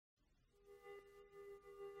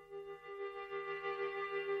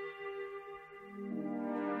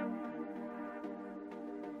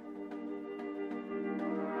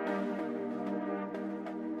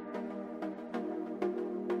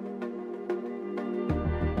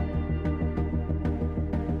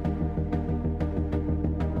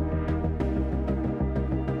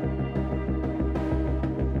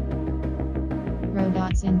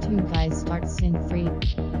In 3,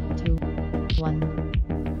 2,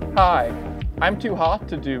 1. Hi, I'm too hot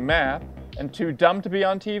to do math and too dumb to be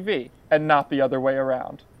on TV, and not the other way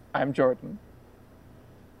around. I'm Jordan.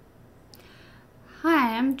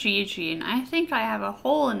 Hi, I'm Gigi, and I think I have a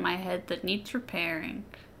hole in my head that needs repairing.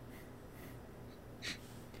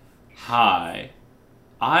 Hi,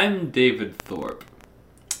 I'm David Thorpe.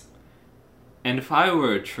 And if I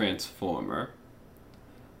were a transformer,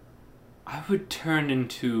 I would turn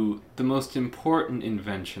into the most important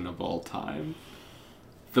invention of all time.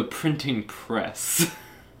 The printing press.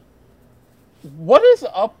 What is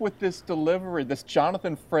up with this delivery, this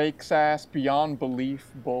Jonathan Frakes ass beyond belief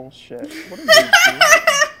bullshit? What are you doing?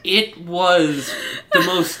 It was the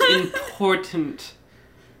most important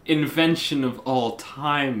invention of all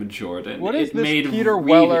time, Jordan. What is it this made Peter reading-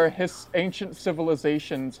 Weller, Ancient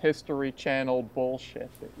Civilizations History Channel bullshit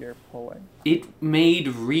that you're pulling? It made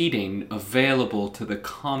reading available to the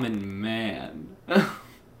common man.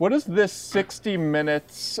 What is this 60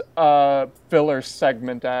 minutes filler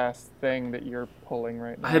segment ass thing that you're pulling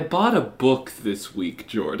right now? I bought a book this week,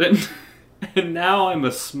 Jordan, and now I'm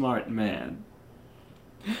a smart man.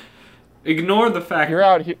 Ignore the fact You're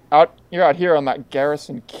out here on that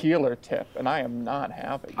Garrison Keillor tip, and I am not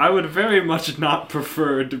having it. I would very much not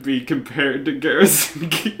prefer to be compared to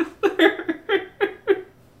Garrison Keillor.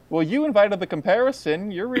 Well, you invited the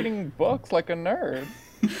comparison. You're reading books like a nerd.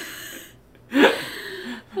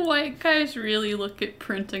 White guys really look at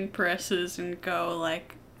printing presses and go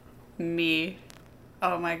like, me.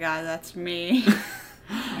 Oh my god, that's me.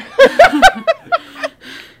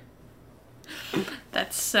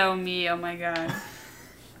 That's so me, oh my god.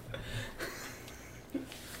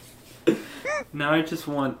 Now I just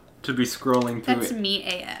want to be scrolling through That's it. me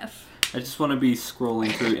AF. I just want to be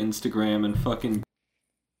scrolling through Instagram and fucking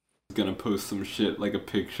gonna post some shit like a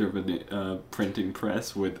picture of a printing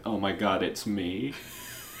press with, oh my god, it's me.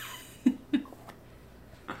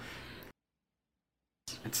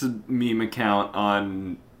 It's a meme account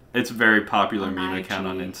on... It's a very popular On meme IG. account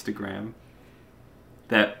on Instagram.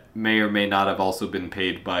 That may or may not have also been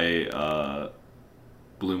paid by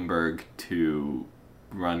Bloomberg to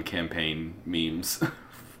run campaign memes.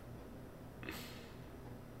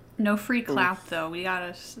 No free clout though, we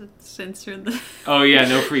gotta censor the... Oh yeah,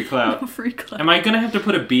 no free clout. No free clout. Am I gonna have to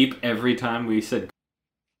put a beep every time we said...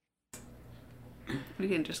 We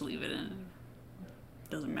can just leave it in.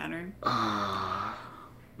 Doesn't matter.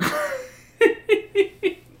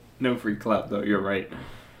 No free clout though, you're right.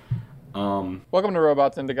 Welcome to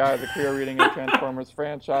Robots into Guys, a queer reading of Transformers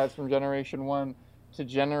franchise from Generation 1 to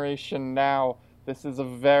Generation Now. This is a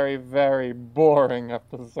very, very boring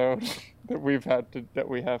episode that we have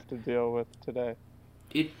to deal with today.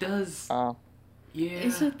 It does... yeah.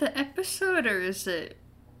 Is it the episode or is it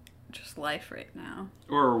just life right now?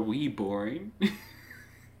 Or are we boring?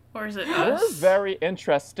 Or is it We're us? very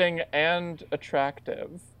interesting and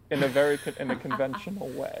attractive in a conventional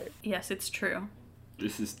way. Yes, it's true.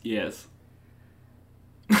 This is... yes.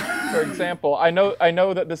 For example, I know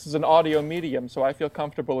that this is an audio medium, so I feel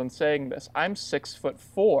comfortable in saying this. I'm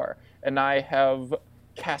 6'4", and I have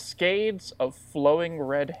cascades of flowing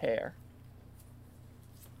red hair.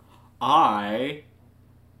 I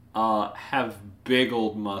have big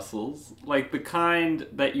old muscles. Like the kind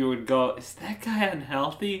that you would go, is that guy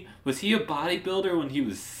unhealthy? Was he a bodybuilder when he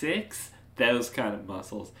was 6? Those kind of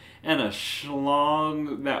muscles. And a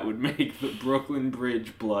schlong that would make the Brooklyn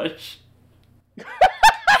Bridge blush.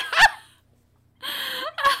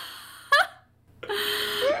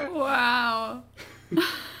 Wow.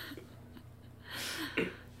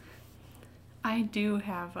 I do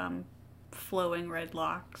have flowing red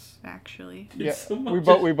locks, actually. Yeah, so we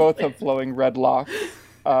much we both have flowing red locks.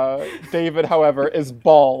 David, however, is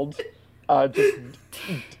bald, just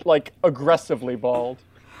like aggressively bald.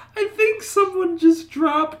 I think someone just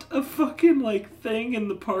dropped a fucking like thing in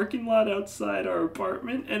the parking lot outside our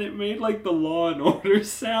apartment and it made like the Law and Order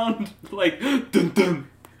sound like dun dun.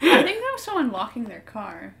 I think that was someone locking their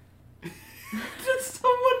car. Did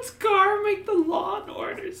someone's car make the Law and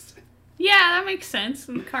Order sound? Yeah, that makes sense.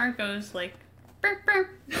 And the car goes like, burp, burp.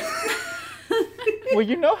 Well,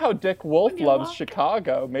 you know how Dick Wolf you loves walk.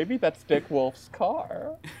 Chicago. Maybe that's Dick Wolf's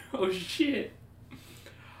car. Oh shit.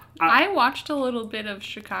 I watched a little bit of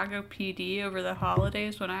Chicago PD over the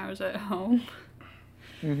holidays when I was at home.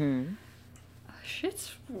 Mm-hmm.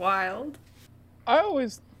 Shit's wild. I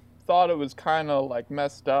always thought it was kind of like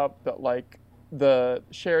messed up that like the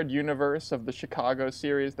shared universe of the Chicago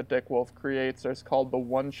series that Dick Wolf creates is called the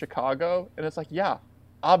One Chicago, and it's like, yeah,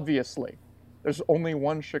 obviously, there's only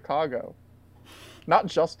one Chicago, not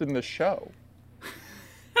just in the show.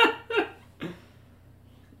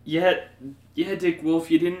 Yet Yeah, Dick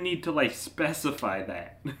Wolf, you didn't need to, like, specify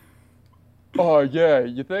that. Oh, yeah,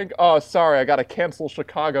 you think? Oh, sorry, I gotta cancel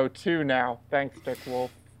Chicago 2 now. Thanks, Dick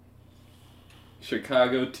Wolf.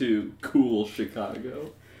 Chicago 2. Cool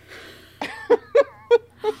Chicago.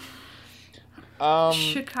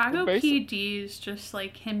 Chicago basi- PD is just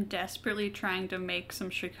like him desperately trying to make some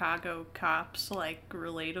Chicago cops like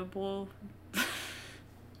relatable.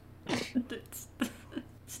 it's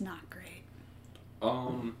not great.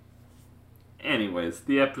 Anyways,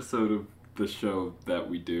 the episode of the show that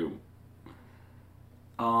we do.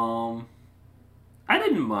 I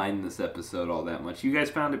didn't mind this episode all that much. You guys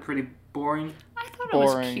found it pretty boring? I thought it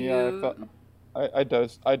Boring, was cute. yeah.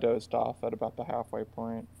 I dozed off at about the halfway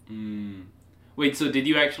point. Wait, so did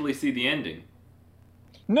you actually see the ending?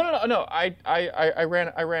 No. I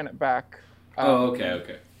ran it back.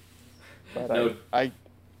 Okay. But No.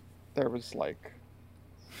 there was like,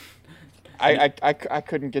 I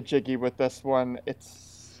couldn't get jiggy with this one.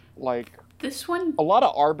 It's like This one, a lot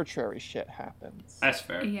of arbitrary shit happens. That's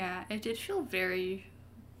fair. yeah, it did feel very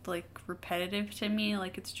like repetitive to me.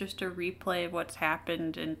 Like it's just a replay of what's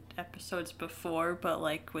happened in episodes before, but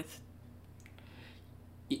like with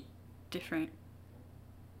different.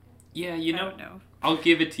 Yeah, I don't know. I'll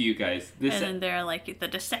give it to you guys. And then they're like the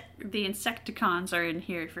Insecticons are in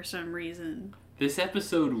here for some reason. This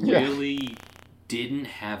episode Yeah. really didn't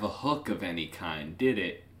have a hook of any kind, did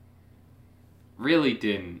it? Really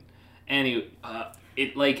didn't.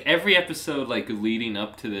 It like every episode like leading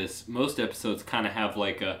up to this, most episodes kind of have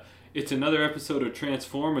like it's another episode of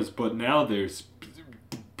Transformers, but now there's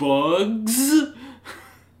bugs.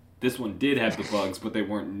 This one did have the bugs, but they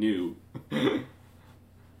weren't new.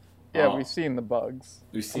 Yeah, we've seen the bugs.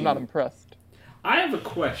 I'm not impressed. I have a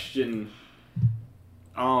question.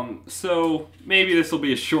 So maybe this will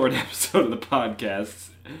be a short episode of the podcast,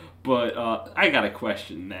 but I got a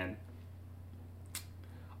question then.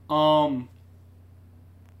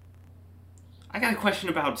 I got a question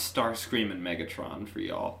about Starscream and Megatron for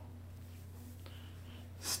y'all.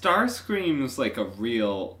 Starscream's like a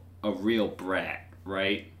real brat,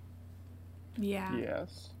 right? Yeah.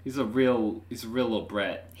 Yes. He's a real little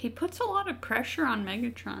brat. He puts a lot of pressure on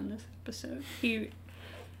Megatron this episode. He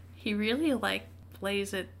really like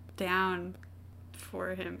lays it down for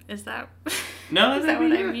him. Is that No, is that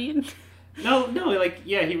what I mean? No, like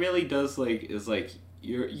yeah, he really does is like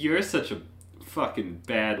you're such a fucking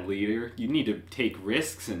bad leader. You need to take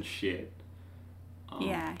risks and shit.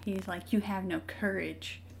 Yeah, he's like, you have no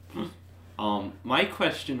courage. My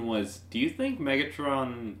question was, do you think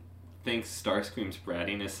Megatron thinks Starscream's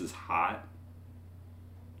brattiness is hot?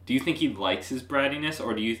 Do you think he likes his brattiness,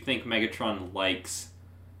 or do you think Megatron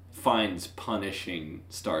finds punishing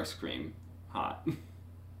Starscream hot?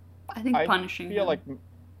 I think punishing I feel him. like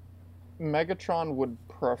Megatron would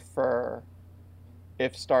prefer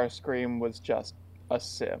if Starscream was just a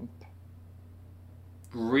simp.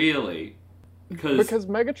 Really? Because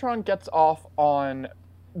Megatron gets off on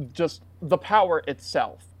just the power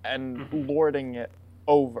itself and lording it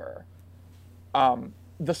over.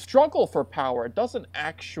 The struggle for power doesn't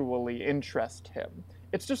actually interest him.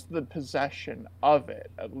 It's just the possession of it,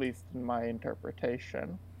 at least in my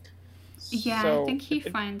interpretation. Yeah, So I think he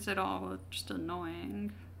finds it all just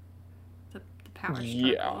annoying. The power struggle.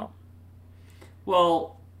 Yeah.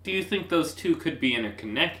 Well, do you think those two could be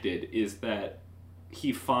interconnected? Is that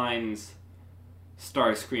he finds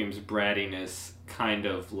Starscream's brattiness kind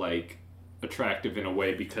of like attractive in a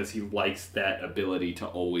way because he likes that ability to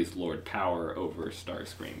always lord power over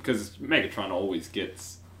Starscream? Because Megatron always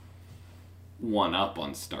gets one up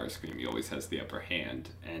on Starscream. He always has the upper hand.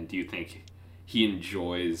 And do you think he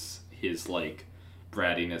enjoys his like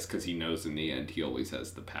brattiness because he knows in the end he always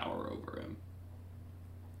has the power over him?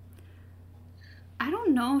 I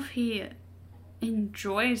don't know if he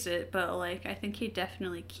enjoys it, but like I think he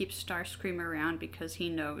definitely keeps Starscream around because he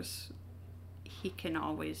knows he can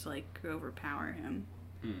always like overpower him.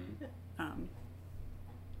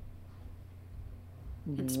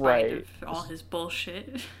 In spite of all his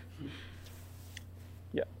bullshit.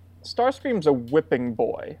 Yeah. Starscream's a whipping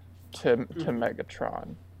boy to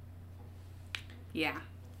Megatron. Yeah.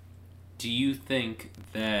 Do you think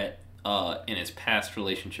that in his past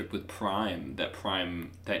relationship with Prime,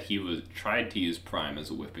 that he was tried to use Prime as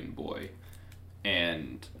a whipping boy,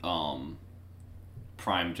 and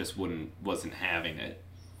Prime just wasn't having it?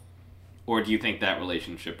 Or do you think that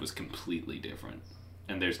relationship was completely different,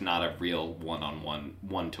 and there's not a real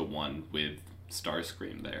one-to-one with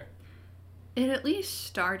Starscream there? It at least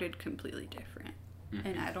started completely different.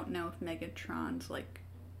 And I don't know if Megatron's like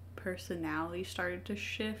personality started to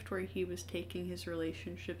shift where he was taking his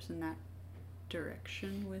relationships in that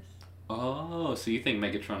direction with Oh, so you think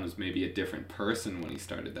Megatron was maybe a different person when he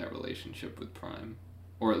started that relationship with Prime?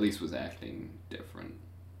 Or at least was acting different?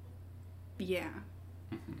 Yeah.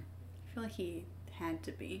 Mm-hmm. I feel like he had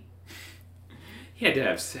to be. He had to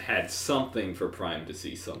have had something for Prime to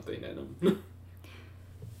see something in him.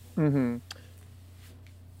 Mm-hmm.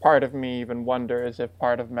 Part of me even wonders if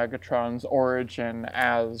part of Megatron's origin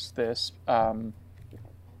as this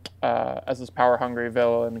power-hungry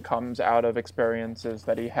villain comes out of experiences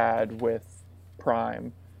that he had with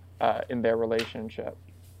Prime in their relationship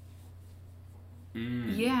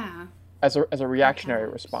Yeah. as a reactionary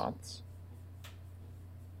Perhaps. response.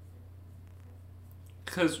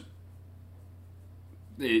 Because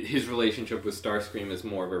his relationship with Starscream is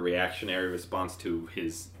more of a reactionary response to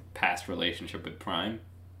his past relationship with Prime.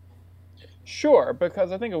 Sure,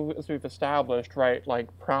 because I think as we've established, right, like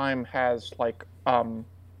Prime has like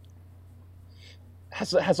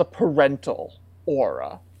has a parental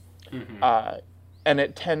aura, Mm-hmm. and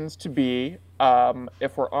it tends to be,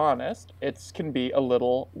 if we're honest, it can be a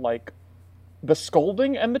little like the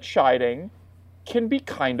scolding and the chiding can be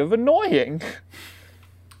kind of annoying.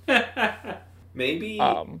 maybe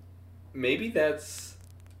Um, maybe that's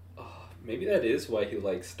maybe that is why he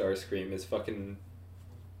likes Starscream. His fucking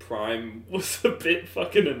Prime was a bit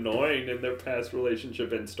fucking annoying in their past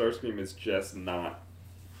relationship, and Starscream is just not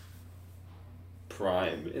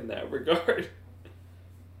Prime in that regard.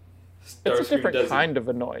 it's a Starscream different doesn't. kind of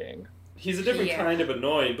annoying. He's a different Yeah. kind of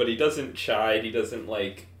annoying, but he doesn't chide. He doesn't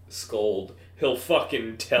like scold. He'll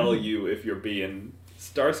fucking tell you if you're being.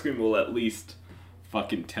 Starscream will at least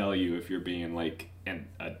fucking tell you if you're being like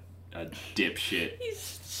a dipshit. He's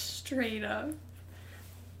straight up.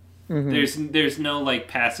 Mhm. There's no like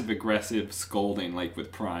passive aggressive scolding like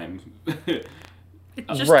with Prime.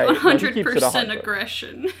 It's just Right, no, he keeps it 100% 100.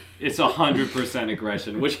 aggression. It's 100%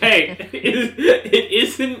 aggression, which hey, it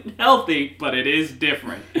isn't healthy, but it is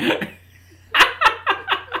different.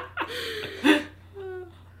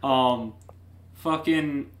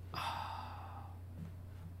 Fucking.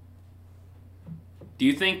 Do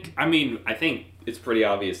you think? I mean, I think it's pretty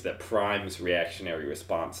obvious that Prime's reactionary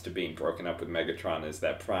response to being broken up with Megatron is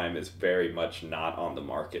that Prime is very much not on the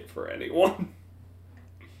market for anyone.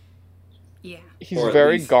 Yeah. He's Or at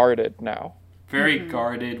very least- guarded now. Very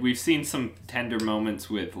guarded. We've seen some tender moments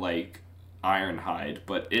with like Ironhide,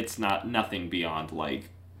 but it's nothing beyond like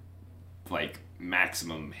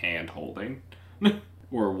maximum hand holding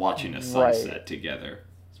or watching a sunset Right. together.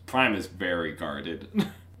 Prime is very guarded.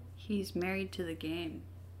 He's married to the game.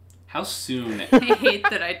 How soon? I hate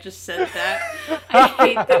that I just said that. I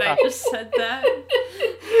hate that I just said that.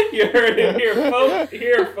 You heard it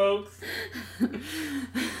here, folks.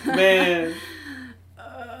 Man.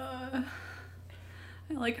 I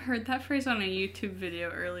like heard that phrase on a YouTube video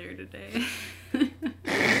earlier today.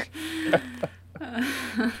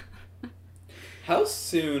 How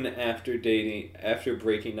soon after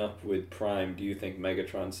breaking up with Prime, do you think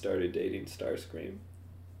Megatron started dating Starscream?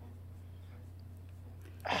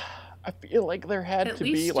 I feel like there had At to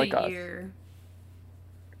least be like a year.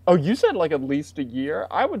 Oh, you said like at least a year?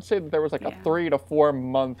 I would say that there was like a Yeah. 3 to 4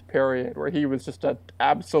 month period where he was just an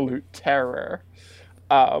absolute terror.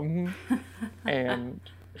 And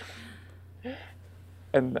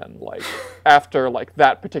then like after like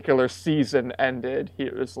that particular season ended, he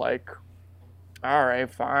was like, all right,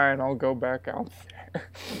 fine, I'll go back out there.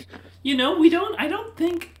 You know, I don't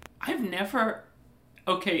think, I've never,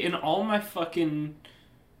 okay, in all my fucking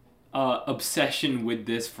obsession with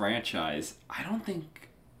this franchise, I don't think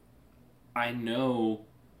I know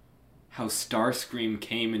how Starscream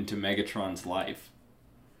came into Megatron's life.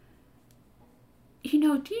 You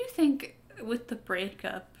know, do you think with the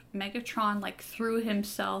breakup, Megatron like threw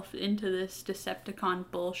himself into this Decepticon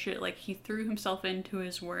bullshit? Like he threw himself into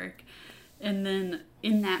his work, and then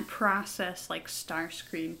in that process, like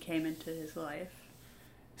Starscream came into his life.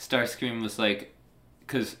 Starscream was like,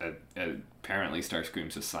 because apparently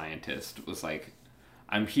Starscream's a scientist, was like,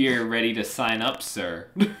 I'm here ready to sign up, sir.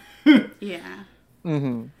 Yeah.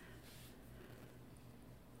 Mm-hmm.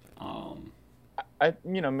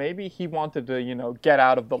 Maybe he wanted to, get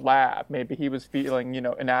out of the lab. Maybe he was feeling,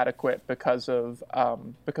 inadequate because of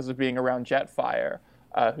being around Jetfire,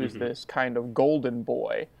 who's this kind of golden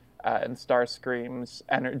boy, and Starscream's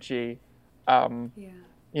energy. Yeah.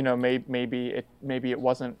 Maybe it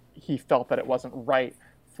wasn't. He felt that it wasn't right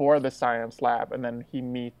for the science lab, and then he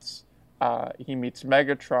meets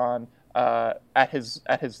Megatron at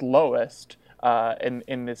his lowest,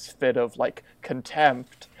 in this fit of like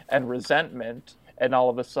contempt and resentment. And all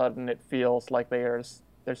of a sudden, it feels like there's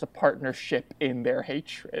a partnership in their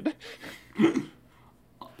hatred.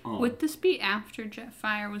 Oh. Would this be after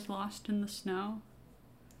Jetfire was lost in the snow?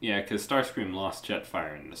 Yeah, because Starscream lost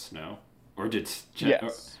Jetfire in the snow. Or did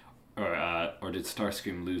Yes. or did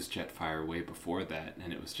Starscream lose Jetfire way before that,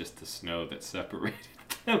 and it was just the snow that separated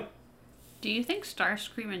them? Do you think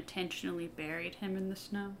Starscream intentionally buried him in the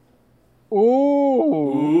snow?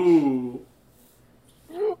 Ooh.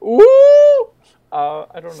 Ooh. Ooh.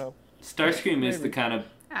 I don't know. Starscream is the Maybe. kind of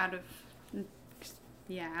Out of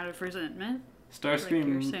resentment, like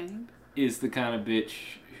Starscream you're saying. is the kind of bitch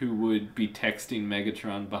who would be texting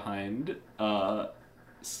Megatron behind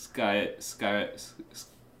Skyfire's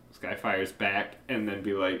back, and then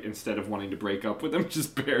be like, instead of wanting to break up with him,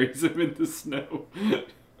 just buries him in the snow.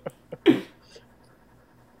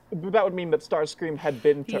 That would mean that Starscream had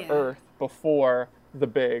been to Yeah. Earth before the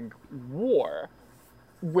big war,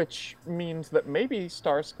 which means that maybe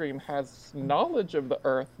Starscream has knowledge of the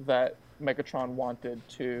Earth that Megatron wanted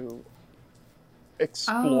to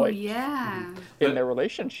exploit Oh yeah. in their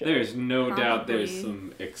relationship. There's no doubt there's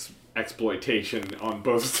Probably. some exploitation on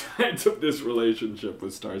both sides of this relationship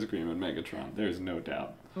with Starscream and Megatron. There's no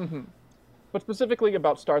doubt. But specifically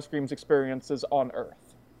about Starscream's experiences on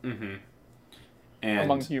Earth And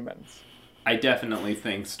among humans. I definitely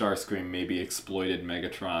think Starscream maybe exploited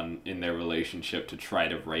Megatron in their relationship to try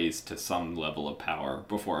to raise to some level of power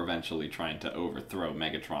before eventually trying to overthrow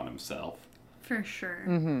Megatron himself. For sure.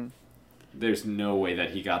 Mm-hmm. There's no way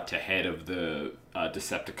that he got to head of the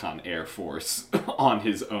Decepticon Air Force on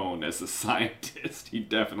his own as a scientist. He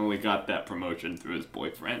definitely got that promotion through his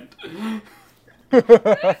boyfriend.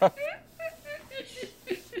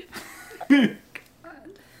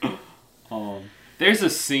 There's a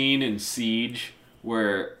scene in Siege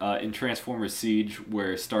where, in Transformers Siege,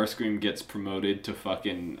 where Starscream gets promoted to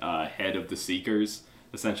fucking head of the Seekers,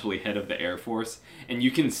 essentially head of the Air Force, and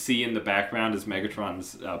you can see in the background as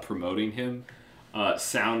Megatron's promoting him,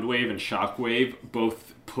 Soundwave and Shockwave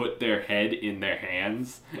both put their head in their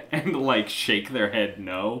hands and, like, shake their head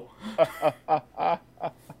no.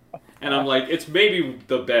 And I'm like, it's maybe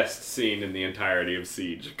the best scene in the entirety of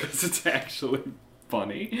Siege, because it's actually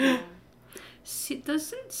funny.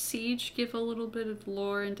 Doesn't Siege give a little bit of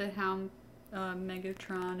lore into how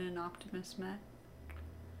Megatron and Optimus met?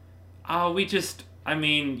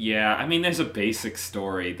 There's a basic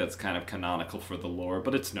story that's kind of canonical for the lore,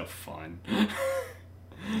 but it's no fun.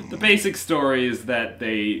 The basic story is that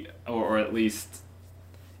they, or at least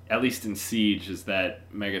in Siege, is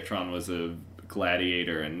that Megatron was a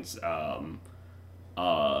gladiator and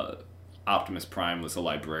Optimus Prime was a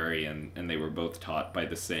librarian, and they were both taught by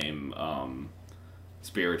the same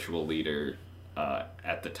spiritual leader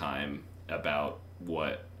at the time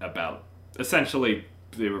essentially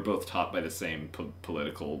they were both taught by the same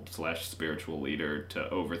political / spiritual leader to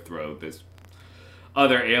overthrow this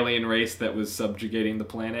other alien race that was subjugating the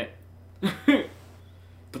planet.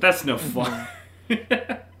 But that's no fun.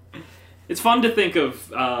 It's fun to think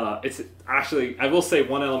of. It's actually, I will say,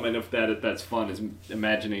 one element of that's fun is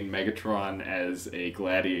imagining Megatron as a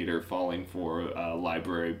gladiator falling for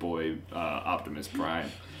library boy Optimus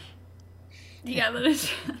Prime. Yeah,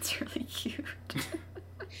 that's really cute.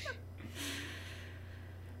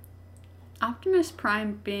 Optimus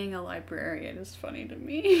Prime being a librarian is funny to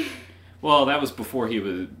me. Well, that was before he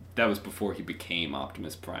became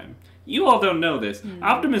Optimus Prime. You all don't know this.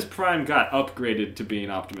 Optimus Prime got upgraded to being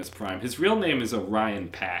Optimus Prime. His real name is Orion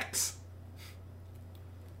Pax.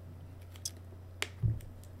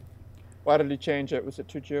 Why did he change it? Was it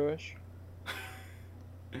too Jewish?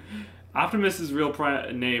 Optimus's real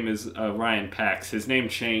name is Orion Pax. His name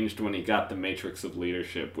changed when he got the Matrix of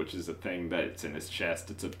Leadership, which is a thing that's in his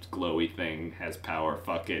chest. It's a glowy thing, has power,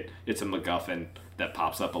 fuck it. It's a MacGuffin that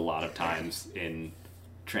pops up a lot of times in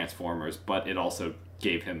Transformers, but it also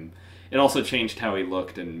changed how he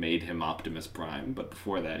looked and made him Optimus Prime, but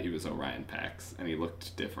before that he was Orion Pax, and he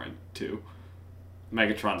looked different, too.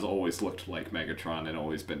 Megatron's always looked like Megatron and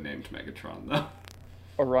always been named Megatron, though.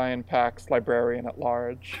 Orion Pax, librarian at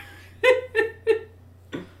large.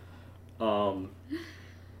 Hold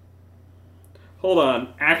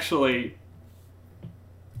on. Actually,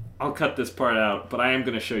 I'll cut this part out, but I am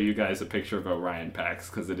going to show you guys a picture of Orion Pax,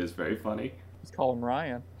 because it is very funny. Let's call him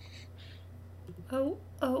Ryan.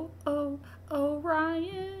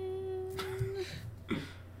 Orion.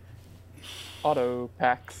 Auto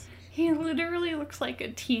Pax. He literally looks like a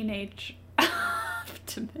teenage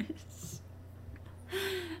Optimus.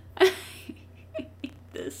 I hate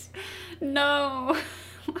this. No.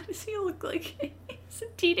 Why does he look like he's a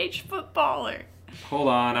teenage footballer? Hold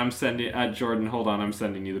on, I'm sending... Jordan, hold on, I'm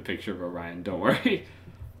sending you the picture of Orion. Don't worry.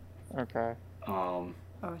 Okay.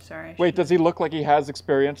 Oh, sorry. Wait, does he look like he has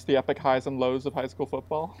experienced the epic highs and lows of high school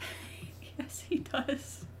football? Yes, he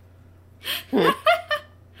does.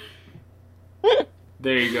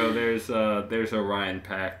 There you go. There's Orion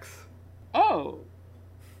Pax. Oh.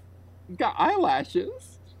 He's got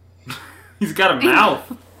eyelashes. He's got a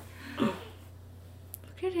mouth. Look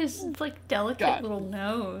at his, like, delicate God. little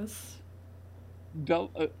nose.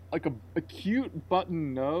 Like a cute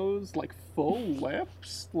button nose, like full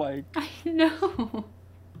lips. Like, I know.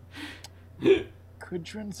 could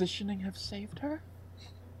transitioning have saved her?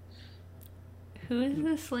 Who is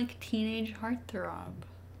this, like, teenage heartthrob?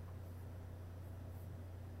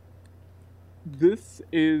 This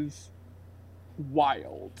is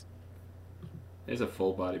wild. There's a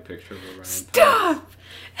full body picture of Orion Pax. Stop!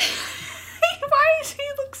 Why does he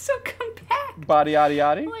look so compact? Body yaddy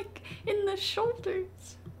yaddy. Like, in the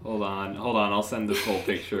shoulders. Hold on. I'll send the full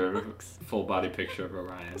picture, full body picture of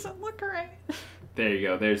Orion. Doesn't look right. There you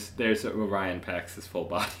go. There's Orion Pax's full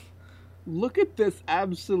body. Look at this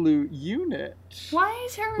absolute unit. Why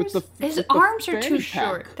is With the- his with the arms are too fanny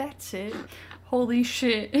short? pack. That's it. Holy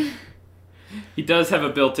shit. He does have a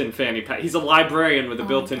built-in fanny pack. He's a librarian with a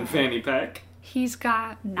built-in God. fanny pack. He's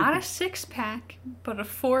got not a 6-pack, but a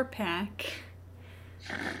 4-pack.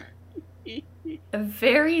 A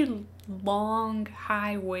very long,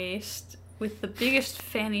 high waist with the biggest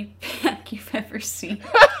fanny pack you've ever seen.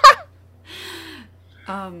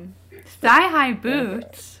 Thigh-high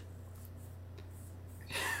boots.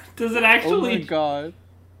 Does it Oh my actually god.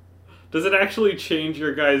 Does it actually change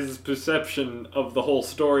your guys' perception of the whole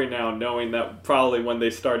story now, knowing that probably when they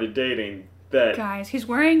started dating, that Guys, he's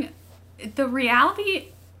wearing... The reality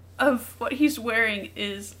of what he's wearing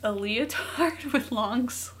is a leotard with long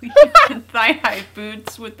sleeves and thigh-high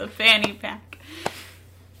boots with a fanny pack.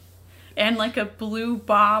 And like a blue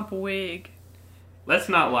bob wig. let's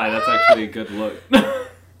not lie, that's actually a good look.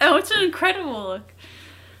 Oh, it's an incredible look.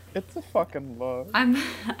 It's a fucking look.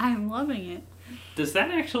 I'm loving it. Does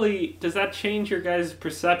that change your guys'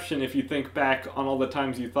 perception if you think back on all the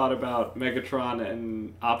times you thought about Megatron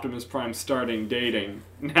and Optimus Prime starting dating,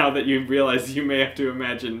 now that you realize you may have to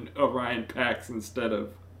imagine Orion Pax instead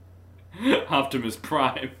of Optimus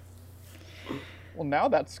Prime? Well, now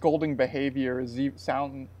that scolding behavior is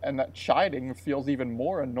and that chiding feels even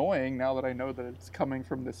more annoying now that I know that it's coming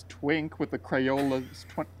from this twink with the Crayola's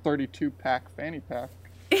 32-pack fanny pack.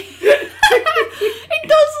 It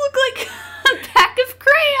does look like a pack of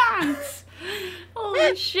crayons!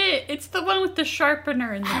 Holy shit, it's the one with the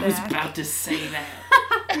sharpener in the back. I was about to say that.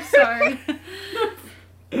 I'm sorry.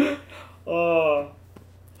 Oh.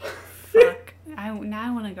 Fuck. Now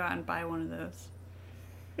I want to go out and buy one of those.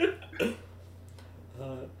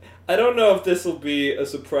 I don't know if this will be a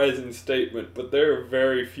surprising statement, but there are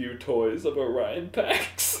very few toys of Orion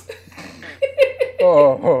Pax.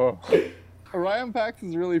 Oh. Orion Pax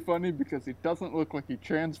is really funny because he doesn't look like he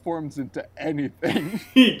transforms into anything.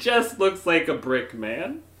 He just looks like a brick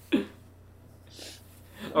man.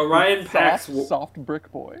 Orion Pax. Soft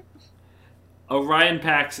brick boy. Orion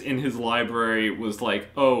Pax in his library was like,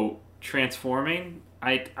 "Oh, transforming?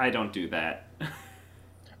 I don't do that."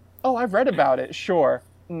 Oh, I've read about it, sure.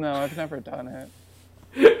 No, I've never done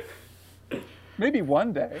it. Maybe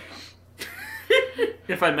one day.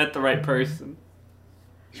 If I met the right person.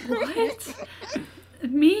 What?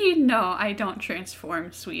 Me? No, I don't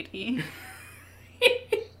transform, sweetie.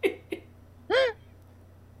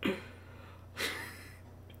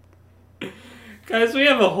 Guys, we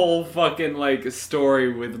have a whole fucking,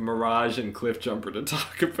 story with Mirage and Cliffjumper to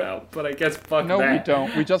talk about, but I guess fuck No, that. we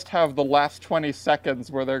don't. We just have the last 20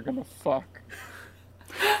 seconds where they're gonna fuck.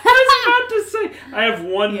 I was about to say, I have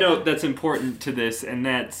one note that's important to this, and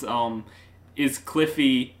that's, is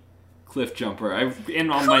Cliffy Cliffjumper.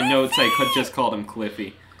 In all my notes, I could just called him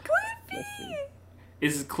Cliffy. Cliffy!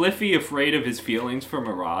 Is Cliffy afraid of his feelings for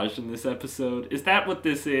Mirage in this episode? Is that what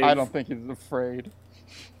this is? I don't think he's afraid.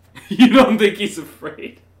 You don't think he's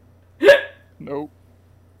afraid? Nope.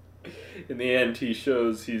 In the end, he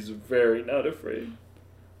shows he's very not afraid.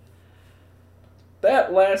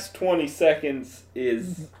 That last 20 seconds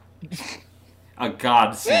is a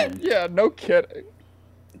godsend. Yeah, no kidding.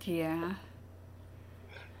 Yeah.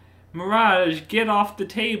 Mirage, get off the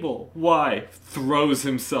table. Why? Throws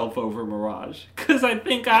himself over Mirage. 'Cause I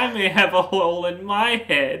think I may have a hole in my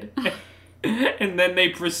head. And then they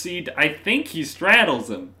proceed, I think he straddles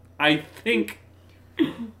him. I think...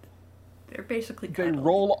 They're basically They cuddling.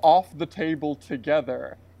 roll off the table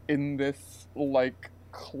together in this,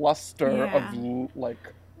 cluster Yeah. of, And,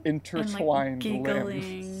 intertwined limbs.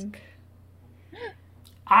 giggling.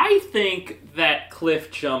 I think that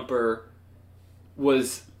Cliffjumper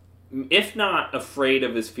was if not afraid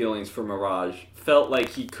of his feelings for Mirage, felt like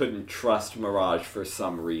he couldn't trust Mirage for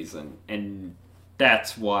some reason. And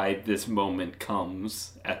that's why this moment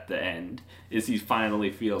comes at the end, is he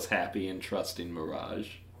finally feels happy and trusting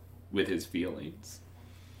Mirage with his feelings.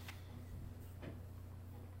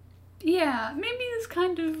 Yeah, maybe this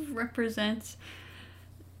kind of represents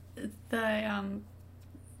the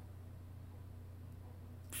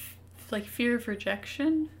like fear of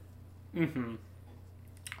rejection. Mm-hmm.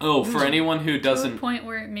 Oh, for anyone who To a doesn't... point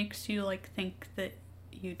where it makes you like think that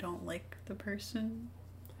you don't like the person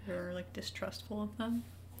or like distrustful of them.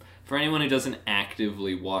 For anyone who doesn't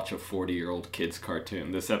actively watch a 40-year-old kid's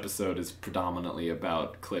cartoon, this episode is predominantly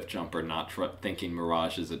about Cliffjumper not thinking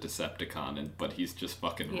Mirage is a Decepticon, but he's just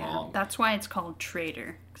fucking wrong. That's why it's called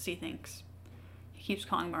traitor, because he keeps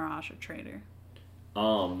calling Mirage a traitor.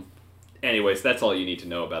 Anyways, that's all you need to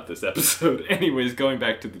know about this episode. Anyways, going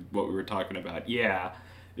back to what we were talking about, yeah,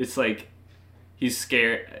 it's like he's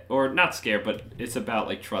scared, or not scared, but it's about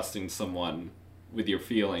like trusting someone with your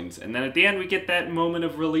feelings, and then at the end we get that moment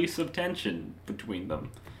of release of tension between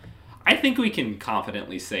them. I think we can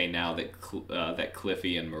confidently say now that that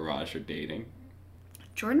Cliffy and Mirage are dating.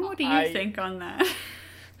 Jordan, what do you think on that?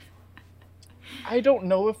 I don't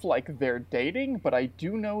know if like they're dating, but I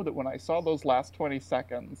do know that when I saw those last 20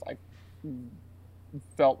 seconds, I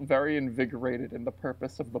felt very invigorated in the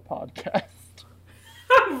purpose of the podcast.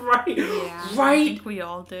 Right. Yeah, right. I think we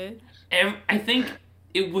all did. And I think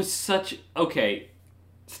it was such... Okay,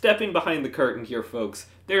 stepping behind the curtain here, folks.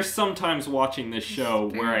 There's sometimes watching this show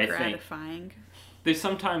where I think... There's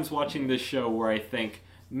sometimes watching this show where I think,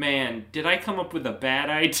 man, did I come up with a bad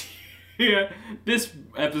idea? This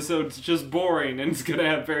episode's just boring and it's gonna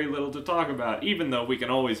have very little to talk about, even though we can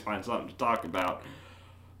always find something to talk about.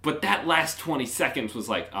 But that last 20 seconds was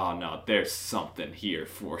like, oh no, there's something here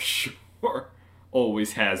for sure.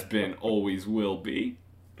 Always has been, always will be.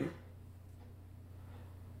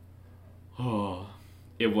 Oh,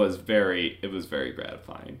 it was very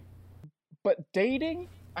gratifying. But dating,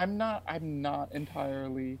 I'm not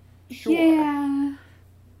entirely sure. Yeah.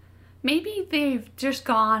 Maybe they've just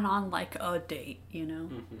gone on like a date, you know?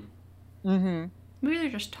 Mm-hmm. Maybe they're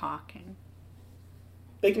just talking.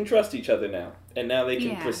 They can trust each other now, and now they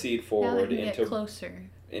can proceed forward get closer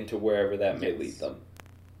into wherever that may lead them.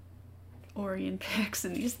 Orion Pax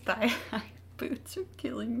and these thigh-high boots are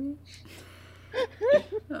killing me.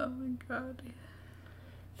 Oh my god.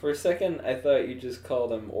 For a second, I thought you just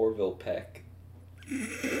called him Orville Peck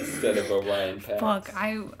instead of Orion Pax. Fuck,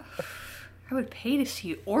 I would pay to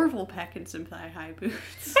see Orville Peck in some thigh-high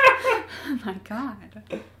boots. Oh my god.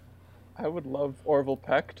 I would love Orville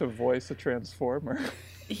Peck to voice a Transformer.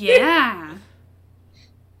 Yeah.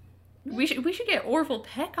 We should get Orville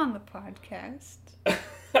Peck on the podcast.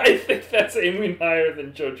 I think that's aiming higher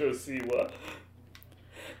than JoJo Siwa.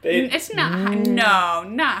 It's not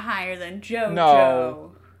not higher than JoJo.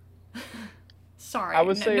 No. Sorry. I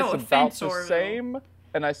would say no it's about offense, the Orville. same,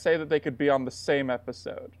 and I say that they could be on the same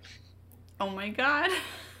episode. Oh my god.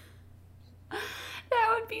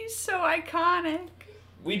 That would be so iconic.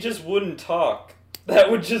 We just wouldn't talk. That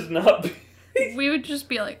would just not be... We would just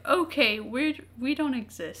be like, okay, we don't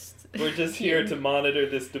exist. We're just here to monitor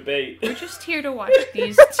this debate. We're just here to watch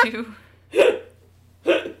these two.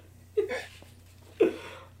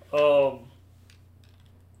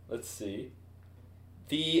 Let's see.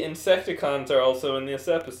 The Insecticons are also in this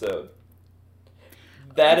episode.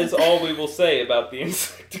 That is all we will say about the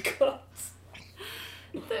Insecticons.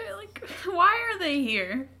 They're like, why are they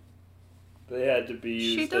here? They had to be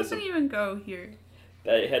used. She doesn't even go here.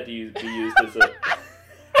 They had to be used as a.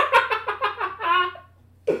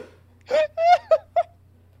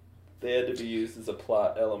 They had to be used as a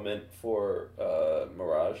plot element for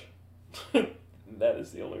Mirage. That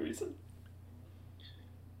is the only reason.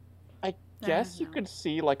 I guess you could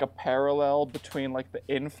see like a parallel between like the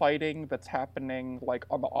infighting that's happening like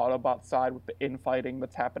on the Autobot side with the infighting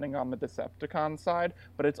that's happening on the Decepticon side,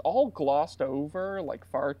 but it's all glossed over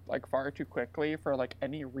far too quickly for like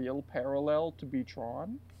any real parallel to be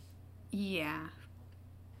drawn. Yeah.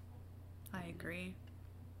 I agree.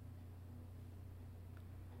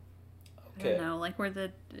 Okay. I don't know, like where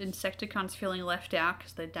the Insecticons feeling left out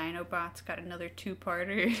because the Dinobots got another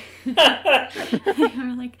two-parter. They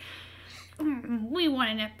were like, we want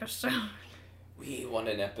an episode. We want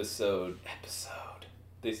an episode.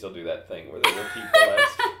 They still do that thing where they repeat the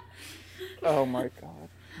last. Oh my god.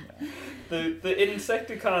 Yeah. The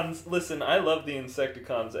Insecticons, listen, I love the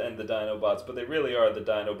Insecticons and the Dinobots, but they really are the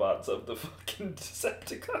Dinobots of the fucking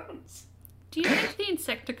Decepticons. Do you think the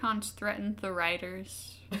Insecticons threatened the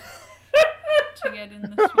writers to get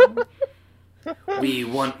in this one? We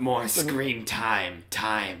want more screen time.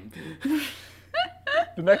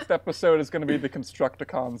 The next episode is going to be the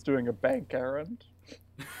Constructicons doing a bank errand.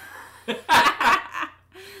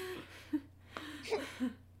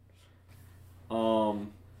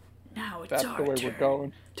 Now it's That's our the way turn. we're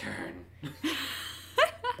going. Turn.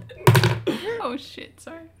 Oh shit,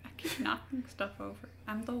 sorry. I keep knocking stuff over.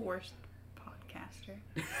 I'm the worst podcaster.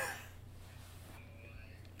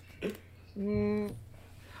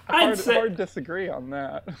 Hard to disagree on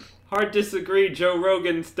that. Hard disagree. Joe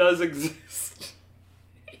Rogan does exist.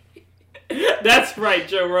 That's right,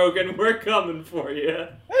 Joe Rogan. We're coming for you.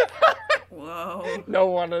 Whoa. No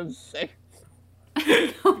one is safe.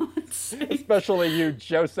 No one's safe. Especially you,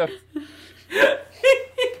 Joseph.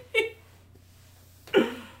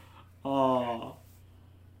 Aw.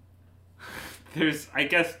 I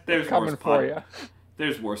guess there's Coming for you.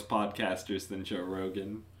 There's worse podcasters than Joe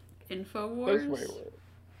Rogan. Infowars? There's way worse.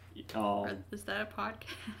 Is that a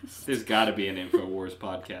podcast? There's got to be an Infowars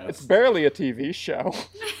podcast. It's barely a TV show.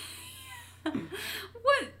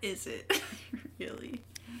 What is it? Really?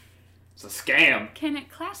 It's a scam. Can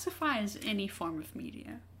it classify as any form of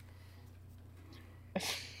media?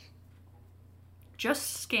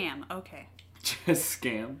 Just scam. Okay. Just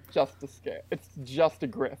scam. Just a scam. It's just a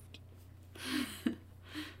grift.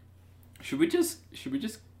 Should we just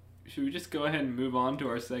go ahead and move on to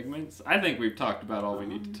our segments? I think we've talked about all we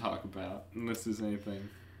need to talk about, unless there's anything.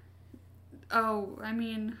 Oh, I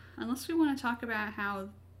mean, unless we want to talk about how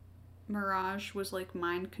Mirage was like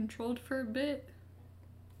mind controlled for a bit.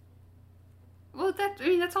 Well,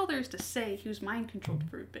 that's all there is to say. He was mind controlled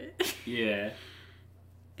for a bit. Yeah.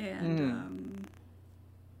 And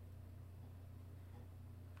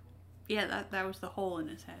yeah, that was the hole in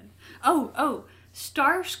his head. Oh,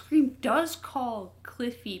 Starscream does call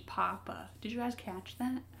Cliffy Papa. Did you guys catch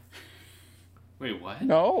that? Wait, what?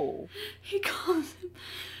 No. He calls him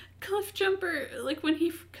Cliffjumper, like when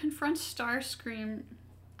he confronts Starscream.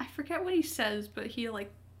 I forget what he says, but he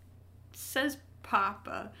like says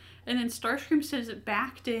Papa, and then Starscream says it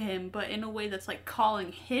back to him, but in a way that's like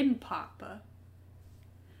calling him Papa.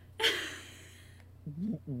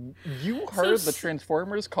 You heard the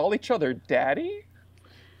Transformers call each other Daddy?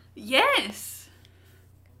 Yes!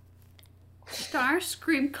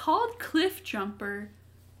 Starscream called Cliffjumper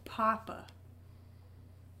Papa.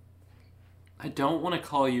 I don't want to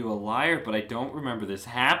call you a liar, but I don't remember this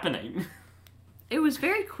happening. It was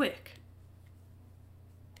very quick.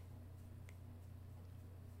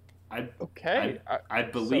 Okay. I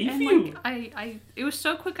believe And you. like it was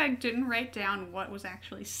so quick I didn't write down what was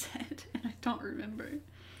actually said, and I don't remember.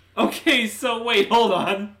 Okay, so wait, hold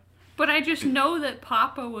on. But I just know that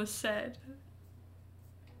Papa was said.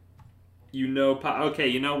 You know, okay,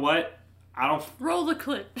 you know what? Roll the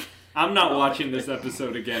clip. I'm not watching this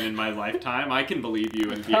episode again in my lifetime. I can believe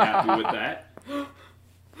you and be happy with that.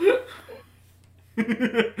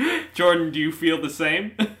 Jordan, do you feel the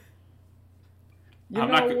same? You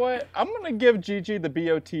know what? I'm going to give Gigi the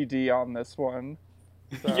BOTD on this one.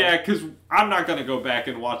 So. Yeah, because I'm not going to go back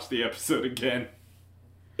and watch the episode again.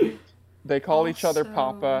 They call each other Also-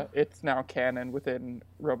 Papa. It's now canon within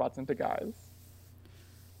Robots into Guys.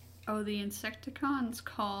 Oh, the Insecticons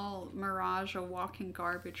call Mirage a walking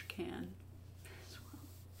garbage can as well.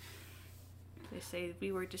 They say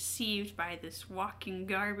we were deceived by this walking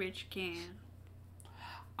garbage can.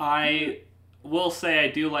 I will say I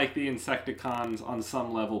do like the Insecticons on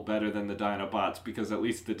some level better than the Dinobots, because at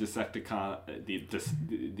least the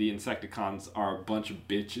Insecticons are a bunch of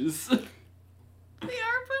bitches. They are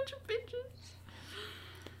a bunch of bitches.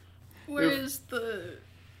 Whereas the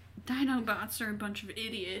Dinobots are a bunch of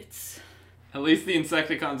idiots. At least the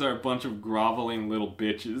Insecticons are a bunch of groveling little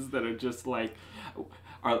bitches that are just like...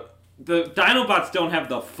 The Dinobots don't have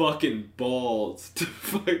the fucking balls, the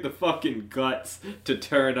fucking guts to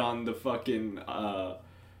turn on the fucking,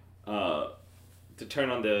 to turn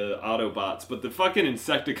on the Autobots, but the fucking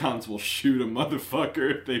Insecticons will shoot a motherfucker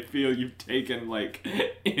if they feel you've taken, like,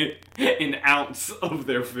 an ounce of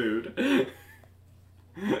their food.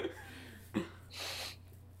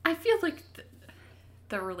 I feel like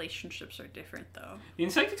the relationships are different, though. The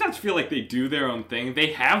Insecticons feel like they do their own thing.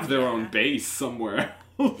 They have their own base somewhere else.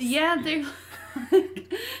 Yeah, they're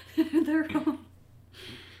their own.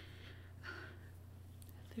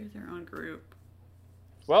 They're their own group.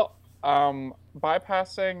 Well,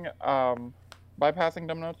 bypassing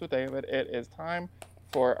Dumb Notes with David, it is time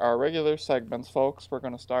for our regular segments, folks. We're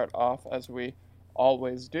going to start off as we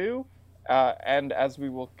always do, and as we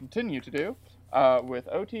will continue to do, with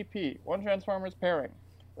OTP, One Transformers Pairing,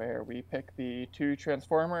 where we pick the two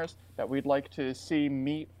Transformers that we'd like to see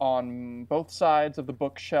meet on both sides of the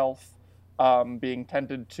bookshelf being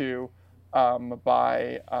tended to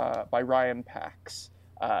by Ryan Pax.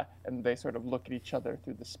 And they sort of look at each other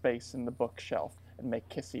through the space in the bookshelf and make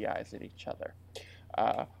kissy eyes at each other.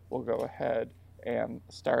 We'll go ahead and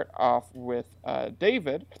start off with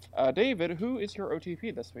David. David, who is your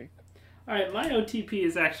OTP this week? All right, my OTP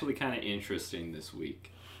is actually kind of interesting this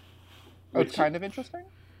week. Oh, it's kind of interesting?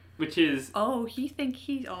 Which is... Oh, he think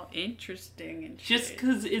he's all interesting and just shit.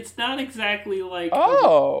 because it's not exactly like...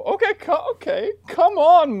 Oh, okay, okay. Come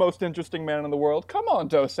on, most interesting man in the world. Come on,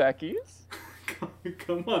 Dos Equis.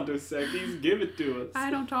 Come on, Dos Equis, give it to us.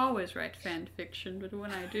 I don't always write fan fiction, but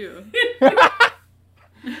when I do...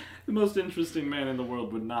 The most interesting man in the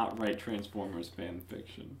world would not write Transformers fan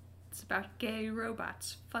fiction. It's about gay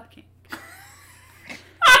robots fucking.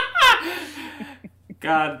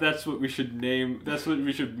 God, that's what we should name. That's what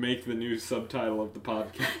we should make the new subtitle of the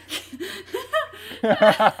podcast.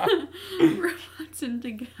 Robots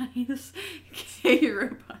into guys. Gay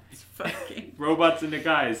robots fucking. Robots into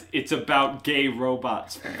guys. It's about gay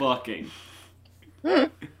robots fucking. The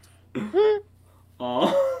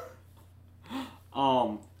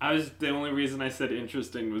only reason I said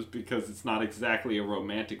interesting was because it's not exactly a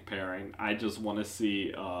romantic pairing. I just want to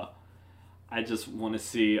see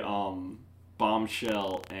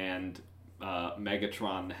Bombshell and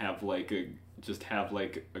Megatron have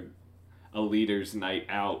a leaders' night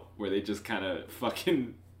out where they just kind of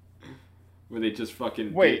fucking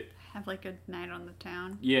Wait. Have like a night on the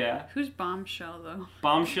town. Yeah. Who's Bombshell though?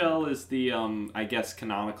 Bombshell is the I guess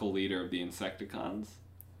canonical leader of the Insecticons.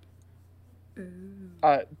 Ooh.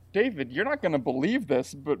 David, you're not gonna believe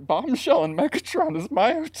this, but Bombshell and Megatron is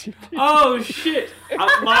my OTP. Oh shit!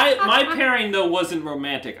 My pairing though wasn't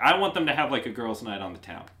romantic. I want them to have like a girls' night on the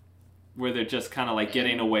town, where they're just kind of like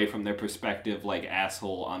getting away from their prospective like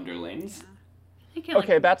asshole underlings. They can, like,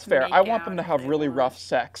 Okay, that's fair. make I want out them to if have they really want. rough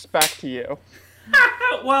sex. Back to you.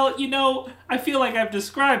 Well, I feel like I've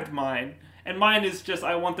described mine, and mine is just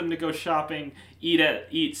I want them to go shopping,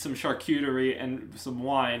 eat some charcuterie and some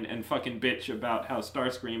wine, and fucking bitch about how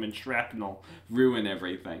Starscream and Shrapnel ruin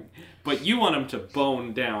everything. But you want them to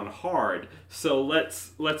bone down hard, so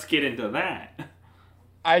let's get into that.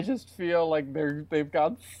 I just feel like they've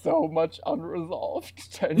got so much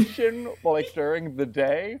unresolved tension, like during the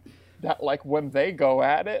day, that like when they go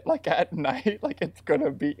at it, like at night, like it's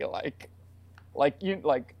gonna be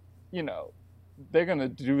they're gonna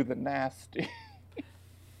do the nasty.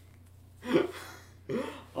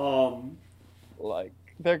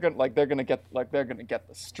 They're gonna get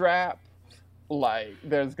the strap. Like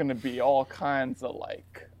there's gonna be all kinds of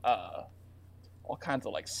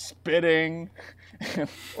spitting,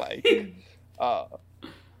 like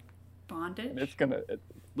Bondage? it's gonna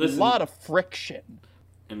Listen. a lot of friction.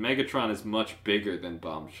 And Megatron is much bigger than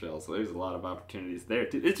Bombshell, so there's a lot of opportunities there.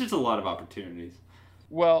 It's just a lot of opportunities.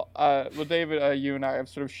 Well, David, you and I have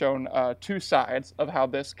sort of shown two sides of how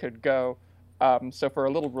this could go. So for a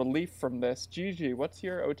little relief from this, Gigi, what's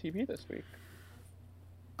your OTP this week?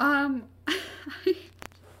 I'm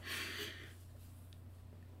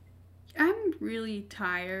really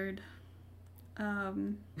tired.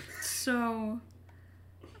 So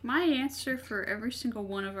my answer for every single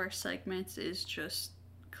one of our segments is just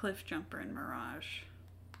Cliffjumper and Mirage.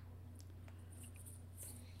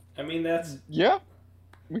 I mean, that's... Yeah,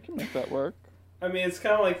 we can make that work. I mean, it's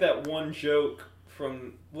kind of like that one joke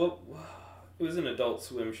from... It was an Adult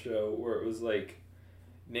Swim show where it was like,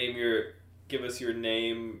 give us your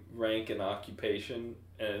name, rank, and occupation,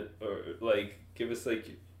 or like, give us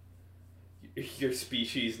like your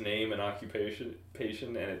species name and occupation,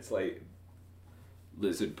 and it's like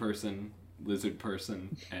lizard person, and lizard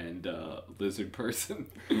person.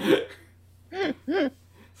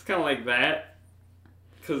 It's kind of like that,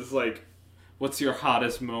 because like, what's your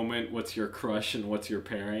hottest moment? What's your crush? And what's your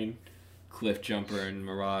pairing? Cliffjumper and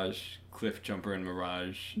Mirage. Cliffjumper and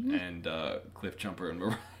Mirage, and Cliffjumper and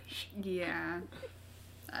Mirage. Yeah.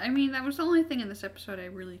 I mean, that was the only thing in this episode I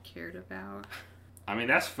really cared about. I mean,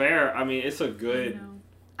 that's fair. I mean, it's a good... You know,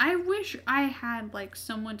 I wish I had, like,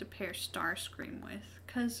 someone to pair Starscream with,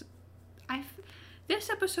 because this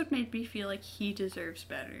episode made me feel like he deserves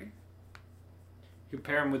better. You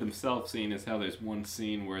pair him with himself, seeing as how there's one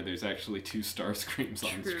scene where there's actually two Starscreams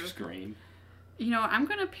on True. screen. You know, I'm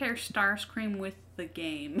gonna pair Starscream with the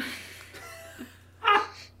game.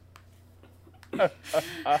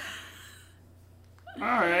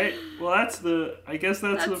 Alright, well I guess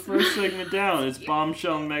that's the first segment down. It's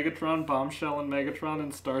Bombshell and Megatron, Bombshell and Megatron,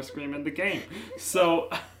 and Starscream in the game. So,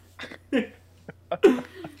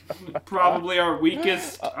 probably our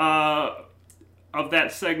weakest of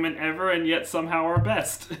that segment ever, and yet somehow our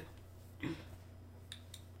best.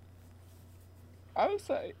 I would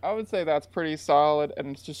say that's pretty solid,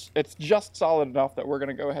 and it's just solid enough that we're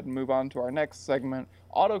gonna go ahead and move on to our next segment,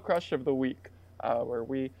 Auto Crush of the Week, where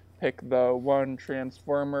we pick the one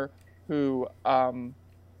Transformer who who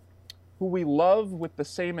we love with the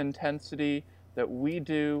same intensity that we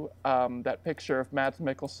do that picture of Mads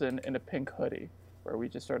Mikkelsen in a pink hoodie, where we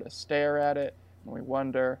just sort of stare at it and we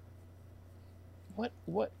wonder, what,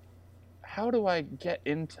 how do I get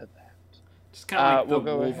into that? Just kind of like We'll the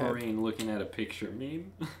go ahead. Wolverine looking at a picture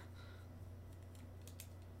meme.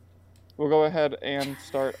 We'll go ahead and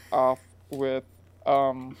start off with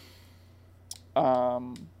Gigi,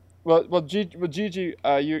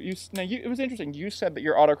 it was interesting. You said that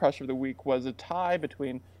your auto crush of the week was a tie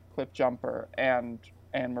between Cliff Jumper and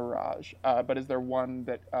Mirage. But is there one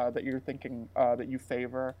that you're thinking that you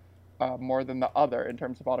favor more than the other in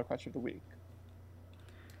terms of auto crush of the week?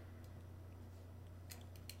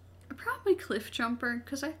 Probably Cliff Jumper,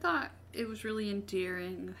 because I thought it was really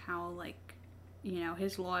endearing how, like,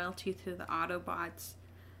 his loyalty to the Autobots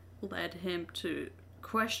led him to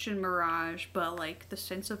question Mirage, but, like, the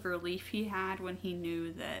sense of relief he had when he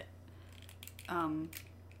knew that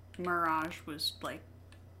Mirage was, like,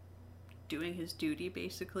 doing his duty,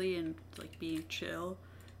 basically, and, like, being chill,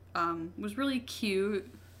 was really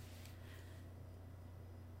cute.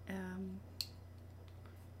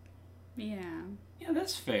 Yeah. Yeah,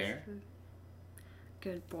 that's fair.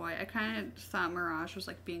 Good boy. I kind of thought Mirage was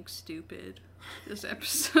like being stupid this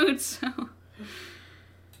episode, so.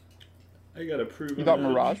 I gotta prove You thought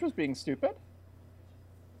Mirage was being stupid?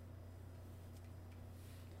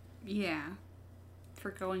 Yeah.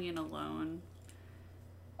 For going in alone.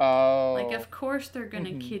 Oh. Like, of course they're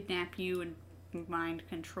gonna kidnap you and mind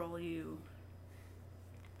control you.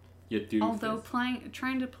 You do. Although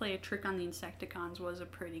trying to play a trick on the Insecticons was a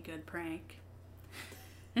pretty good prank.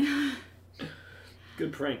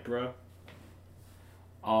 Good prank, bro.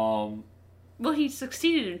 Well, he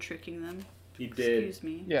succeeded in tricking them. He did. Excuse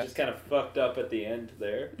me. Yeah. Just kind of fucked up at the end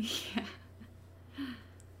there.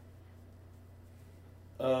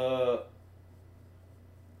 Yeah.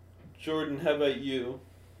 Jordan, how about you?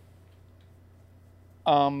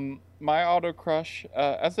 My auto crush,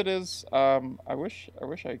 as it is, I wish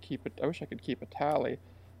I could keep a tally.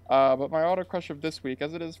 But my auto crush of this week,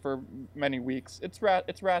 as it is for many weeks, it's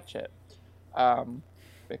Ratchet.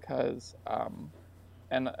 Because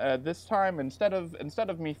this time, instead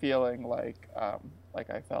of me feeling like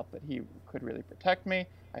I felt that he could really protect me,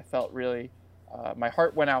 I felt really my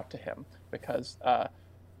heart went out to him because of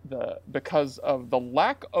the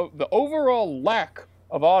overall lack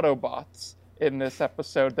of Autobots in this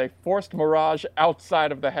episode. They forced Mirage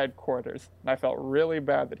outside of the headquarters, and I felt really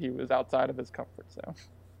bad that he was outside of his comfort zone.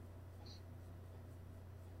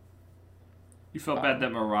 You felt bad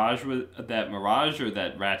that Mirage or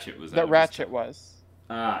that Ratchet was. That Ratchet was.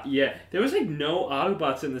 Yeah. There was like no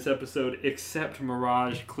Autobots in this episode except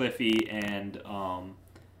Mirage, Cliffy, and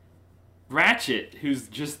Ratchet, who's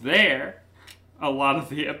just there a lot of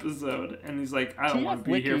the episode, and he's like, I don't want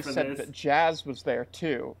to be here for said this. that Jazz was there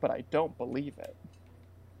too, but I don't believe it.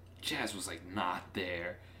 Jazz was like not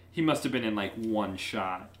there. He must have been in like one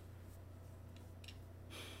shot.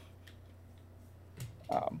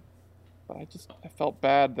 But I felt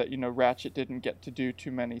bad that, Ratchet didn't get to do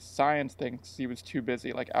too many science things. He was too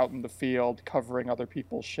busy, like, out in the field covering other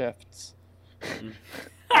people's shifts.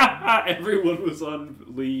 Everyone was on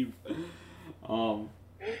leave. Yeah,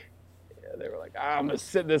 they were like, I'm gonna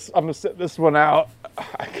sit this one out.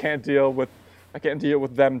 I can't deal with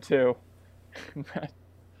them too. And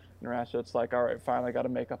Ratchet's like, all right, fine, I got to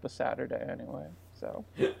make up a Saturday anyway. So.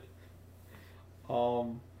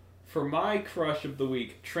 For my crush of the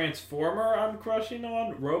week, Transformer I'm crushing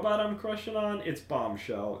on, Robot I'm crushing on, it's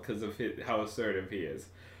Bombshell because of how assertive he is.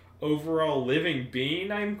 Overall living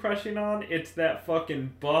being I'm crushing on, it's that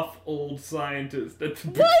fucking buff old scientist at the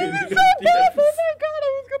beginning of the episode. Oh my god, I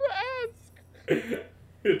was gonna ask!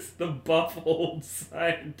 It's the buff old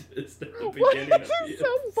scientist at the Why beginning of is the he episode.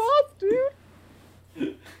 so buff, dude?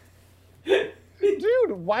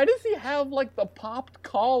 Dude, why does he have, like, the popped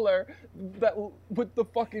collar with the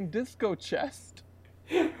fucking disco chest?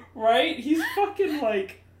 Right? He's fucking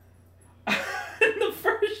like in the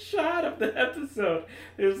first shot of the episode,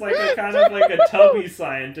 there's like a kind of like a tubby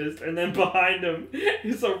scientist, and then behind him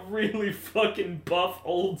is a really fucking buff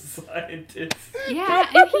old scientist. Yeah,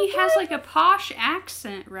 and he has like a posh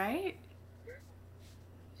accent, right?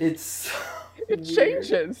 It's so It weird.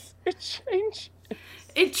 changes. It changes.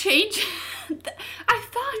 It changed. I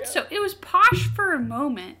thought so. It was posh for a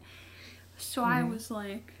moment. So I was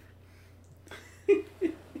like,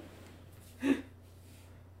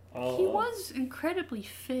 He was incredibly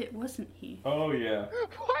fit, wasn't he? Oh, yeah.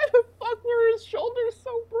 Why the fuck were his shoulders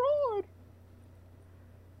so broad?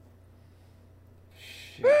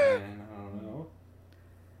 Shit, man, I don't know.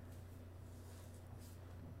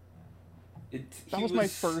 That was my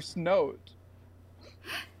first note.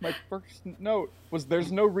 My first note was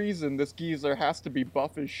there's no reason this geezer has to be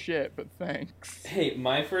buff as shit, but thanks. Hey,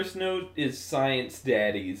 my first note is science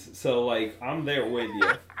daddies, so, like, I'm there with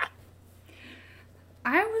you.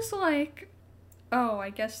 I was like, oh, I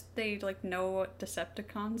guess they, like, know what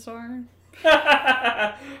Decepticons are.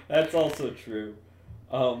 That's also true.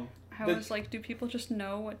 I was like, do people just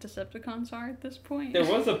know what Decepticons are at this point? There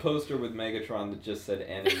was a poster with Megatron that just said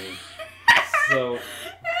enemy. So,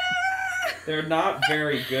 they're not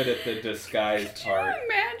very good at the disguise part. Can you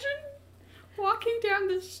imagine walking down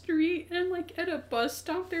the street and, like, at a bus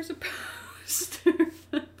stop there's a poster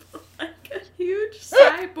of, like, a huge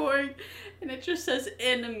cyborg and it just says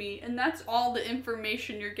enemy, and that's all the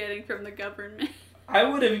information you're getting from the government. I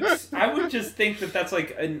would just think that that's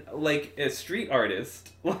like a street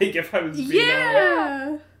artist. Like if I was being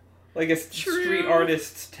honest. Like a street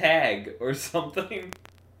artist's tag or something.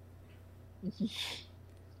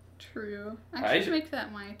 True. I should make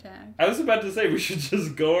that my tag. I was about to say we should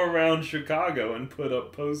just go around Chicago and put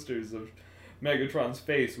up posters of Megatron's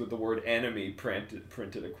face with the word enemy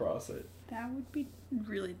printed across it. That would be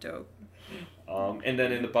really dope. And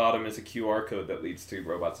then in the bottom is a QR code that leads to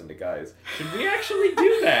Robots into Guys. Should we actually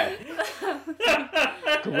do that?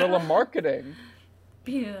 Guerrilla marketing.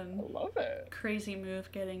 I love it. Crazy move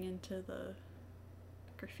getting into the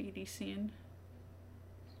graffiti scene.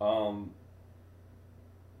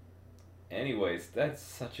 Anyways, that's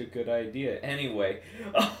such a good idea. Anyway.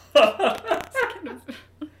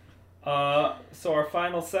 So our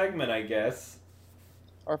final segment, I guess.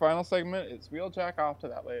 Our final segment is We'll Jack Off to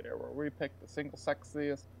That Later, where we pick the single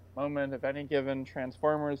sexiest moment of any given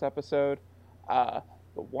Transformers episode. The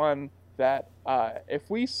one that, if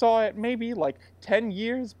we saw it maybe like 10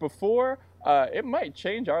 years before, it might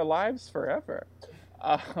change our lives forever.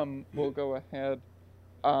 We'll go ahead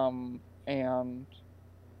and...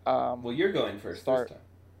 well, you're going first this time.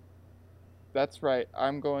 That's right.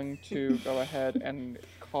 I'm going to go ahead and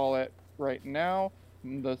call it right now.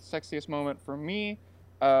 The sexiest moment for me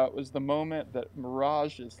was the moment that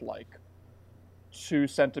Mirage is like 2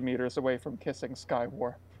 centimeters away from kissing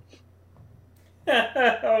Skywarp.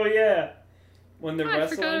 Oh yeah, when they're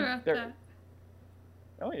wrestling. I forgot about that.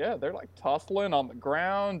 Oh yeah, they're like tussling on the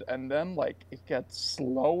ground, and then like it gets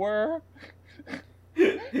slower. And,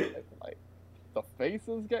 like the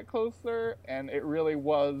faces get closer, and it really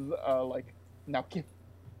was like now kiss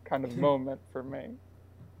kind of moment for me.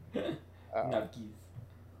 And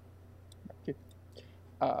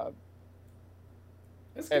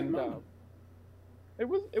it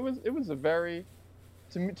was a very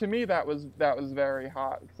to me that was very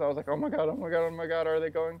hot, because I was like, oh my god, are they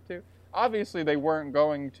going to? Obviously they weren't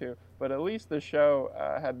going to, but at least the show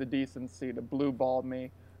had the decency to blue ball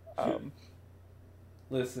me.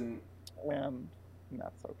 Listen, and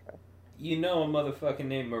that's okay. You know a motherfucking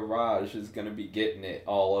named Mirage is gonna be getting it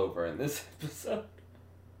all over in this episode.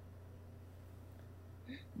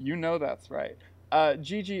 You know that's right.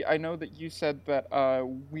 Gigi, I know that you said that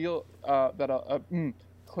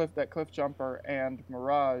Cliff Jumper and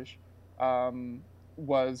Mirage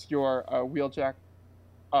was your Wheeljack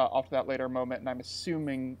off to that later moment, and I'm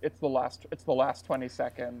assuming it's the last 20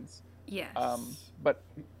 seconds. Yes. But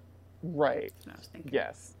right. That's what I was thinking.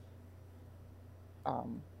 Yes.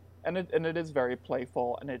 And it is very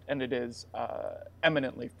playful, and it is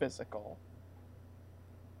eminently physical.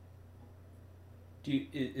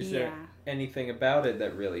 Is there anything about it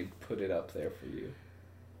that really put it up there for you?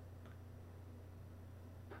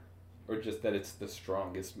 Or just that it's the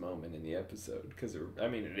strongest moment in the episode? Because, I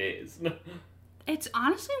mean, it is. It's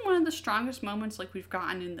honestly one of the strongest moments like we've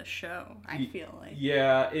gotten in the show, I feel like.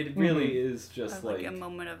 Yeah, it really is just like a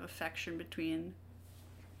moment of affection between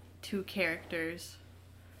two characters.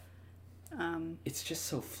 It's just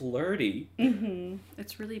so flirty. Mm-hmm.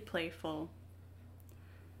 It's really playful.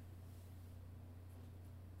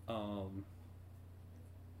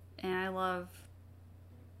 And I love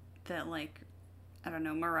that, like, I don't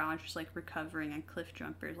know, Mirage is like recovering and Cliff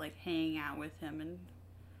Jumper like hanging out with him and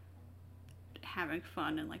having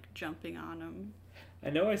fun and like jumping on him.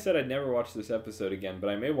 I know I said I'd never watch this episode again,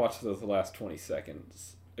 but I may watch the last 20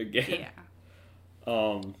 seconds again.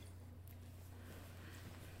 Yeah.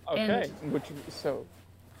 Okay.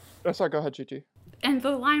 Sorry, go ahead, GT. And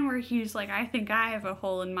the line where he's like, I think I have a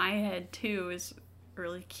hole in my head too, is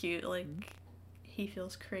really cute. Like, he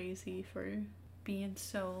feels crazy for being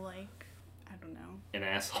so, like, I don't know. An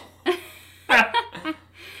asshole.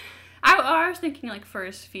 I was thinking like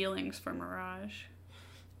first feelings for Mirage.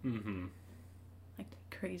 Mm-hmm. Like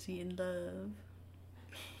crazy in love.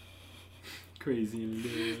 Crazy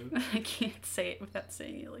in love. I can't say it without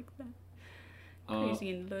saying it like that. Crazy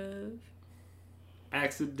in love.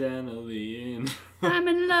 Accidentally in. I'm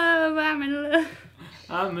in love. I'm in love.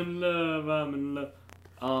 I'm in love. I'm in love.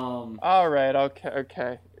 All right,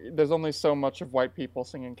 okay. There's only so much of white people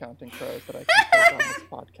singing Counting Crows that I can take on this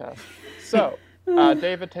podcast. So,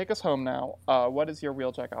 David, take us home now. What is your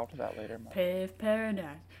Wheeljack? I'll to that later. Pave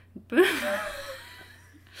paradise.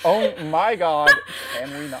 Oh my God,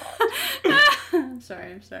 can we not? I'm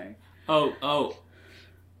sorry. Oh.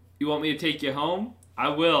 You want me to take you home? I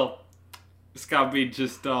will. It's gotta be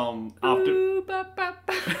just, Ooh, ba, ba,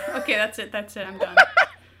 ba. Okay, that's it. I'm done.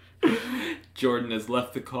 Jordan has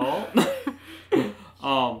left the call.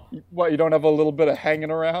 What, you don't have a little bit of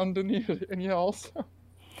hanging around in you also?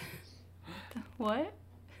 What?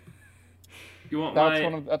 You want That's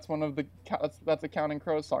a Counting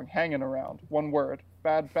Crows song, Hanging Around. One word.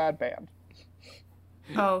 Bad band.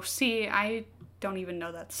 Oh, see, I don't even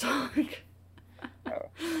know that song.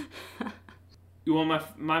 You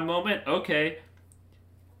want my moment? Okay.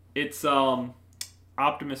 It's,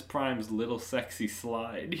 Optimus Prime's little sexy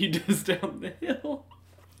slide he does down the hill.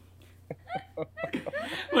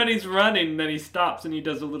 When he's running, then he stops and he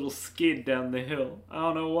does a little skid down the hill. I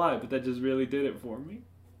don't know why, but that just really did it for me.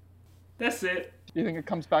 That's it. You think it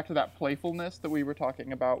comes back to that playfulness that we were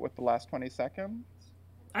talking about with the last 20 seconds?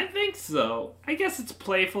 I think so. I guess it's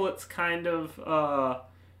playful. It's kind of,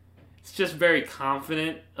 it's just very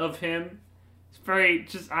confident of him. It's very,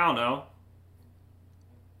 just, I don't know.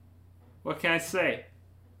 What can I say?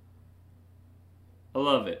 I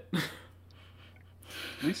love it.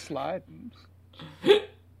 We sliding. You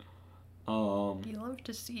love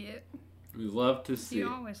to see it. We love to see You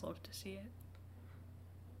it. always love to see it.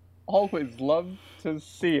 Always love to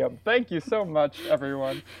see him. Thank you so much,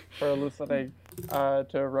 everyone, for listening to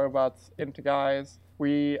Robots into Guys.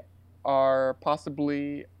 We are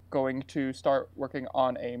possibly going to start working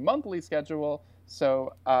on a monthly schedule.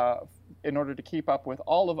 So in order to keep up with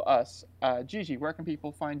all of us, Gigi, where can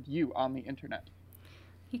people find you on the internet?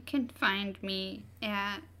 You can find me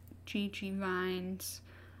at Gigi Vines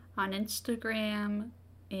on Instagram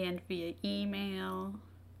and via email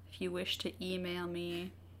if you wish to email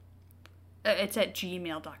me. It's at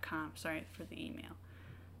gmail.com. Sorry for the email.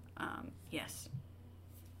 Yes.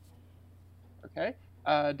 Okay.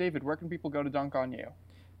 David, where can people go to dunk on you?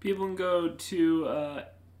 People can go to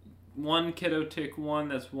one Kiddotik 1,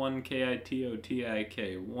 that's 1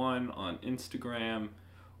 KITOTIK 1 on Instagram,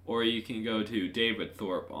 or you can go to David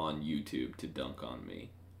Thorpe on YouTube to dunk on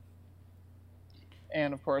me.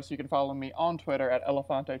 And of course, you can follow me on Twitter at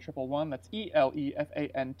Elefante111. That's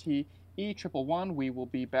ELEFANTE111. We will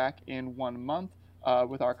be back in 1 month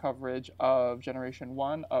with our coverage of Generation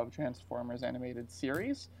 1 of Transformers animated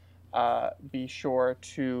series. Be sure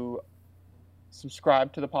to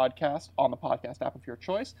subscribe to the podcast on the podcast app of your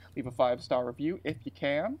choice. Leave a 5-star review if you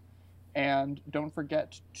can. And don't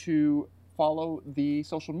forget to follow the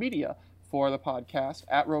social media for the podcast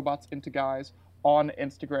at Robots Into Guys on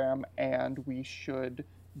Instagram. And we should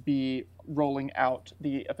be rolling out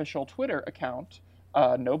the official Twitter account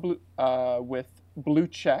with blue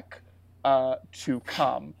check to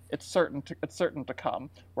come. It's certain to come.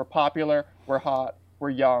 We're popular, we're hot, we're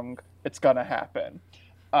young. It's gonna happen.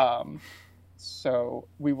 So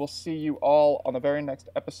we will see you all on the very next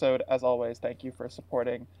episode. As always, thank you for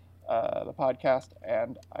supporting the podcast,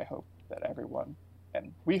 and I hope that everyone,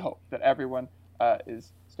 and we hope that everyone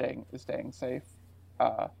is staying safe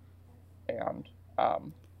and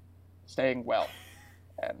staying well.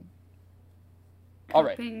 And all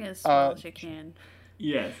right, Coping as well as you can.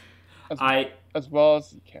 Yes. As well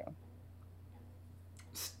as you can.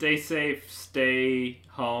 Stay safe, stay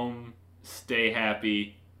home, stay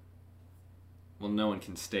happy. Well, no one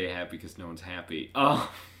can stay happy because no one's happy.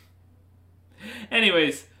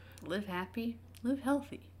 Anyways. Live happy, live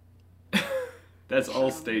healthy. That's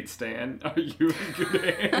Allstate, Stan. Are you in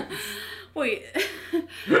good hands? Wait,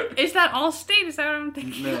 is that Allstate? Is that what I'm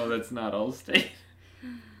thinking? No, that's not Allstate.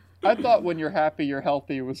 I thought when you're happy, you're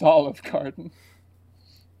healthy was Olive Garden.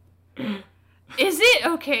 Is it?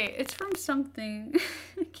 Okay, it's from something.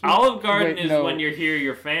 Olive Garden is no. when you're here,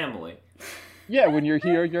 your family. Yeah, when you're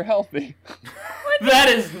here, you're healthy. That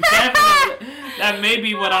is definitely... That may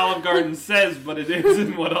be what Olive Garden says, but it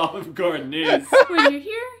isn't what Olive Garden is. When you're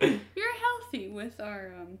here, you're healthy with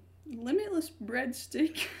our limitless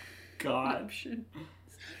breadstick God. option.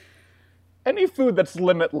 Any food that's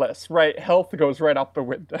limitless, right? Health goes right out the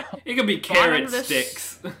window. It could be carrot Bottomless-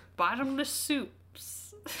 sticks. Bottomless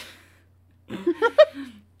soups.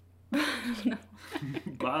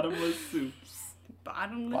 Bottomless soups.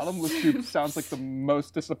 Bottomless soup sounds like the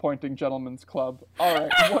most disappointing gentleman's club. All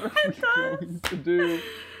right, what are we going to do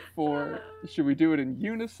for? Should we do it in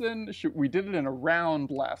unison? We did it in a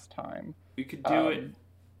round last time. We could do it.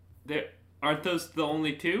 There aren't those the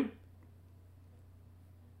only two?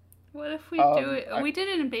 What if we do it? I- We did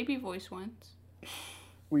it in baby voice once,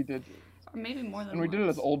 We did, or maybe more than and we once. did it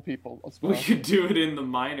as old people as well. We could do it in the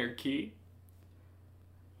minor key.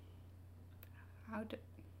 How do?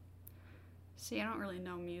 See, I don't really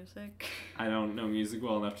know music. I don't know music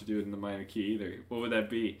well enough to do it in the minor key either. What would that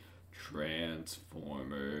be?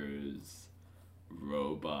 Transformers,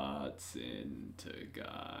 robots into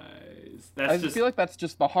guys. I That's just feel like that's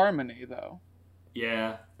just the harmony, though.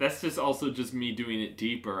 yeah. That's just also just me doing it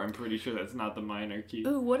deeper. I'm pretty sure that's not the minor key.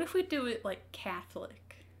 Ooh, what if we do it like Catholic?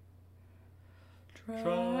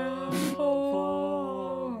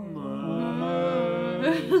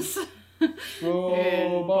 Transformers.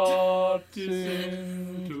 Robots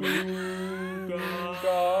into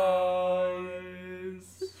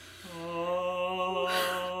guys.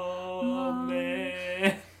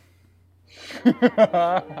 Amen.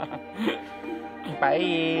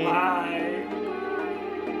 Bye. Bye.